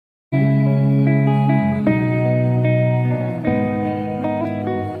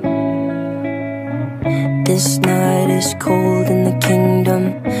This night is cold in the kingdom.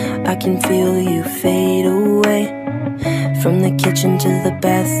 I can feel you fade away. From the kitchen to the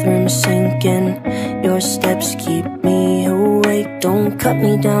bathroom sinking, your steps keep me awake. Don't cut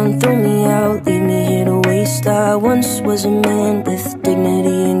me down, throw me out, leave me here to waste. I once was a man with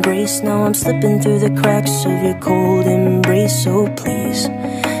dignity and grace. Now I'm slipping through the cracks of your cold embrace. So please,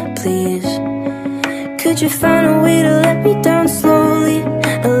 please, could you find a way to let me down slowly?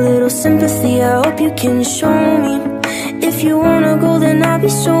 A little sympathy, I hope you can show me. If you wanna go, then I'll be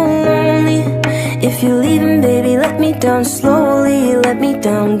so lonely. If you're leaving, baby, let me down slowly. Let me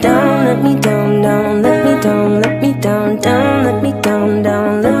down, down, let me down, down, let me down, let me down, down, let me down,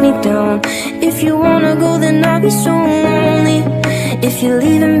 down, let me down. If you wanna go, then I'll be so lonely. If you're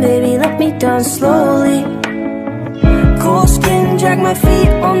leaving, baby, let me down slowly. Cold skin, drag my feet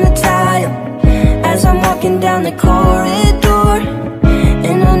on the tile as I'm walking down the corridor.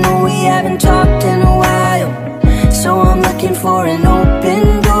 And I know we haven't talked in a while, so I'm looking for an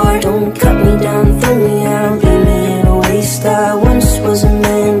open door. Don't cut me down, throw me out, leave me in a waste. I once was a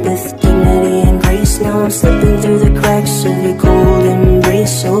man with dignity and grace. Now I'm slipping through the cracks of your cold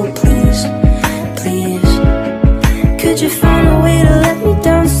embrace. So please, please, could you find a way to let me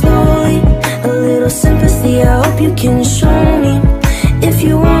down slowly? A little sympathy, I hope you can show me. If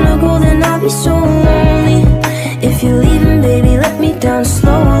you wanna go, then I'll be so lonely. If you're leaving, baby, let me down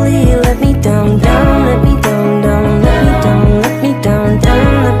slowly. Let me down, down, let me down, down, let me down, let me down,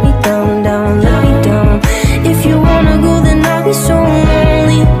 down, let me down, down, let me down. If you wanna go, then I'll be so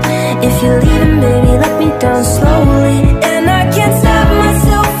lonely. If you're leaving, baby, let me down slowly. And I can't stop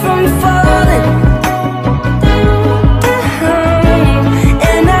myself from falling down.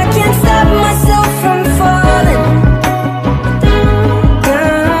 And I can't stop myself from falling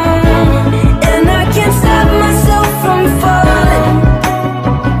down. And I can't stop myself from falling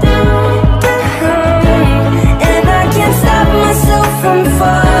down. And I can't stop myself from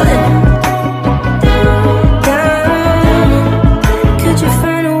falling down. Could you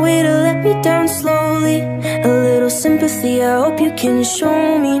find a way to let me down slowly? A little sympathy, I hope you can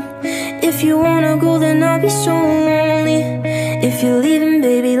show me. If you wanna go, then I'll be so lonely. If you're leaving,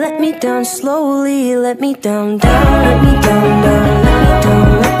 baby, let me down slowly. Let me down, down, let me down, down, let me down,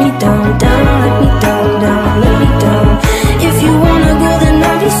 let me down, down, let me down, down, let me down. If you wanna go, then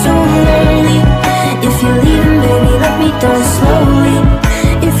I'll be so lonely. If you're leaving, baby, let me down slowly.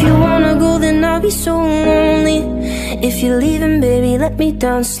 If you wanna go, then I'll be so lonely. If you're leaving, baby, let me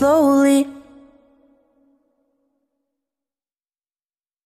down slowly.